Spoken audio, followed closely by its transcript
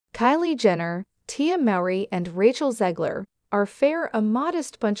Kylie Jenner, Tia Mowry, and Rachel Zegler are a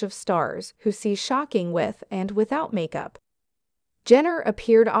modest bunch of stars who see shocking with and without makeup. Jenner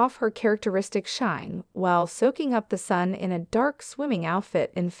appeared off her characteristic shine while soaking up the sun in a dark swimming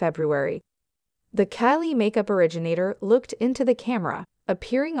outfit in February. The Kylie makeup originator looked into the camera,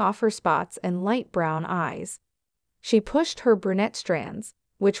 appearing off her spots and light brown eyes. She pushed her brunette strands,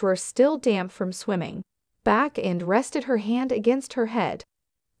 which were still damp from swimming, back and rested her hand against her head.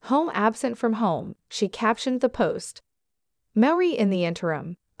 "Home absent from home," she captioned the post. Mowry, in the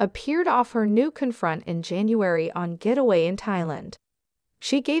interim, appeared off her new confront in January on Getaway in Thailand.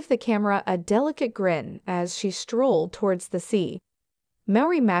 She gave the camera a delicate grin as she strolled towards the sea.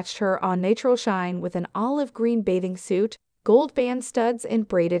 Mowry matched her on natural shine with an olive green bathing suit, gold band studs, and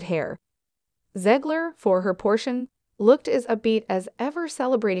braided hair. Zegler, for her portion, looked as upbeat as ever,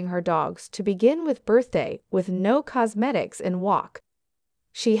 celebrating her dogs to begin with birthday with no cosmetics and walk.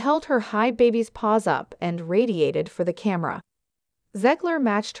 She held her high baby's paws up and radiated for the camera. Zegler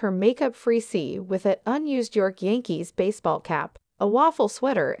matched her makeup-free C with an unused York Yankees baseball cap, a waffle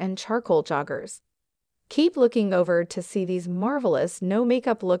sweater, and charcoal joggers. Keep looking over to see these marvelous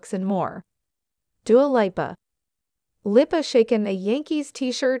no-makeup looks and more. Dua Lipa shaken a Yankees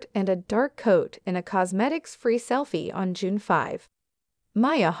t-shirt and a dark coat in a cosmetics-free selfie on June 5.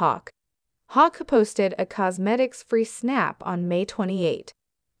 Maya Hawke posted a cosmetics-free snap on May 28.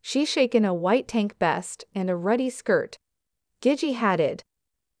 She shaken a white tank vest and a ruddy skirt. Gigi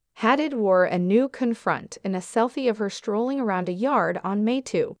Hadid wore a new confront in a selfie of her strolling around a yard on May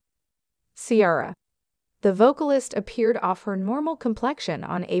 2. Ciara, the vocalist, appeared off her normal complexion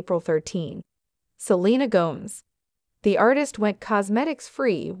on April 13. Selena Gomez, the artist, went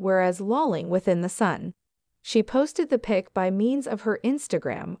cosmetics-free, whereas lolling within the sun. She posted the pic by means of her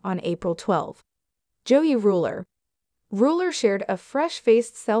Instagram on April 12. Joey Ruler shared a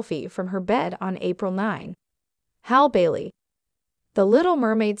fresh-faced selfie from her bed on April 9. Halle Bailey, the Little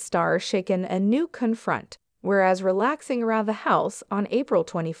Mermaid star, shaken a new confront, whereas relaxing around the house on April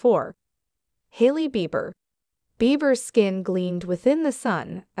 24. Hailey Bieber's skin gleamed within the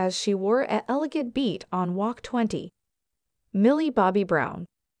sun as she wore an elegant beat on Walk 20. Millie Bobby Brown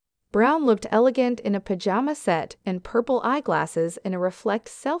looked elegant in a pajama set and purple eyeglasses in a reflect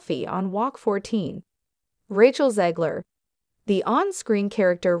selfie on Walk 14. Rachel Zegler, the on-screen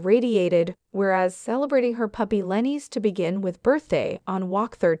character, radiated, whereas celebrating her puppy Lenny's to begin with birthday on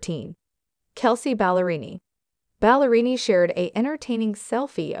Walk 13. Kelsey Ballerini shared a entertaining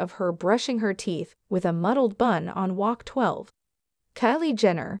selfie of her brushing her teeth with a muddled bun on Walk 12. Kylie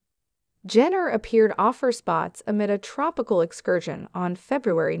Jenner appeared off her spots amid a tropical excursion on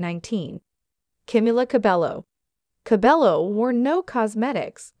February 19. Camila Cabello wore no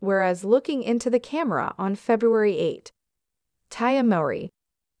cosmetics, whereas looking into the camera on February 8. Tia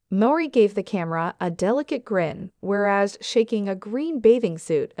Mowry gave the camera a delicate grin, whereas shaking a green bathing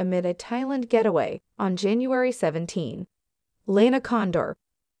suit amid a Thailand getaway on January 17. Lana Condor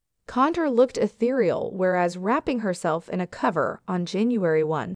looked ethereal, whereas wrapping herself in a cover on January 1.